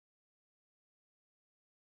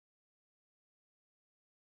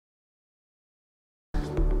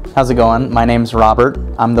How's it going? My name's Robert.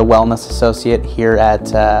 I'm the Wellness Associate here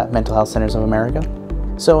at Mental Health Centers of America.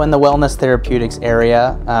 So in the Wellness Therapeutics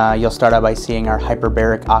area, you'll start out by seeing our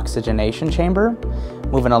hyperbaric oxygenation chamber.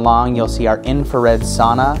 Moving along, you'll see our infrared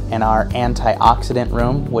sauna and our antioxidant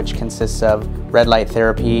room, which consists of red light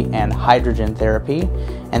therapy and hydrogen therapy.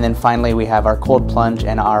 And then finally, we have our cold plunge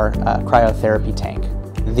and our cryotherapy tank.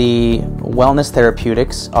 The Wellness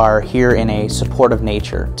Therapeutics are here in a supportive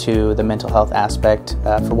nature to the mental health aspect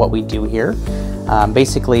for what we do here.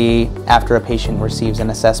 Basically, after a patient receives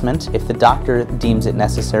an assessment, if the doctor deems it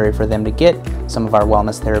necessary for them to get some of our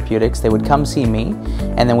wellness therapeutics, they would come see me,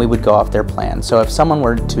 and then we would go off their plan. So if someone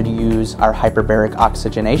were to use our hyperbaric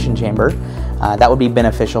oxygenation chamber, that would be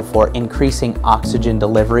beneficial for increasing oxygen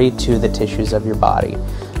delivery to the tissues of your body.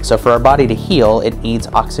 So for our body to heal, it needs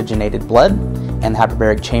oxygenated blood, and the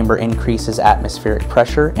hyperbaric chamber increases atmospheric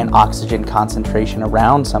pressure and oxygen concentration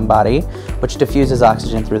around somebody, which diffuses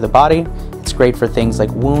oxygen through the body. It's great for things like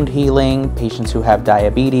wound healing, patients who have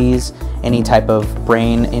diabetes, any type of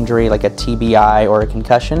brain injury like a TBI or a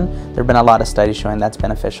concussion. There have been a lot of studies showing that's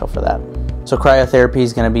beneficial for that. So cryotherapy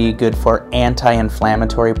is going to be good for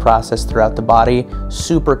anti-inflammatory process throughout the body.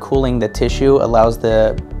 Super cooling the tissue allows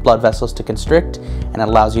the blood vessels to constrict, and it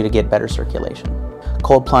allows you to get better circulation.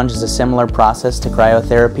 Cold plunge is a similar process to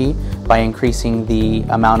cryotherapy by increasing the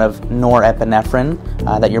amount of norepinephrine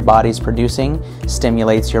that your body's producing,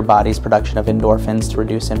 stimulates your body's production of endorphins to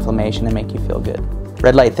reduce inflammation and make you feel good.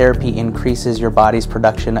 Red light therapy increases your body's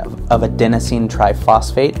production of adenosine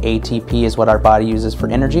triphosphate. ATP is what our body uses for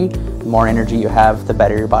energy. The more energy you have, the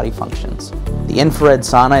better your body functions. The infrared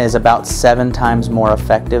sauna is about 7 times more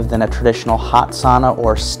effective than a traditional hot sauna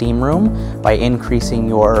or steam room. By increasing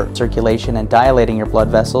your circulation and dilating your blood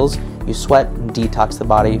vessels, you sweat and detox the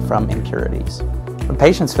body from impurities. The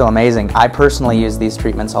patients feel amazing. I personally use these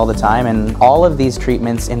treatments all the time, and all of these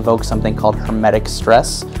treatments invoke something called hermetic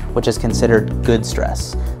stress, which is considered good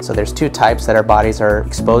stress. So there's 2 types that our bodies are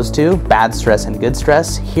exposed to, bad stress and good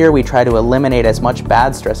stress. Here we try to eliminate as much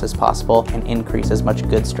bad stress as possible and increase as much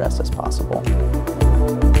good stress as possible.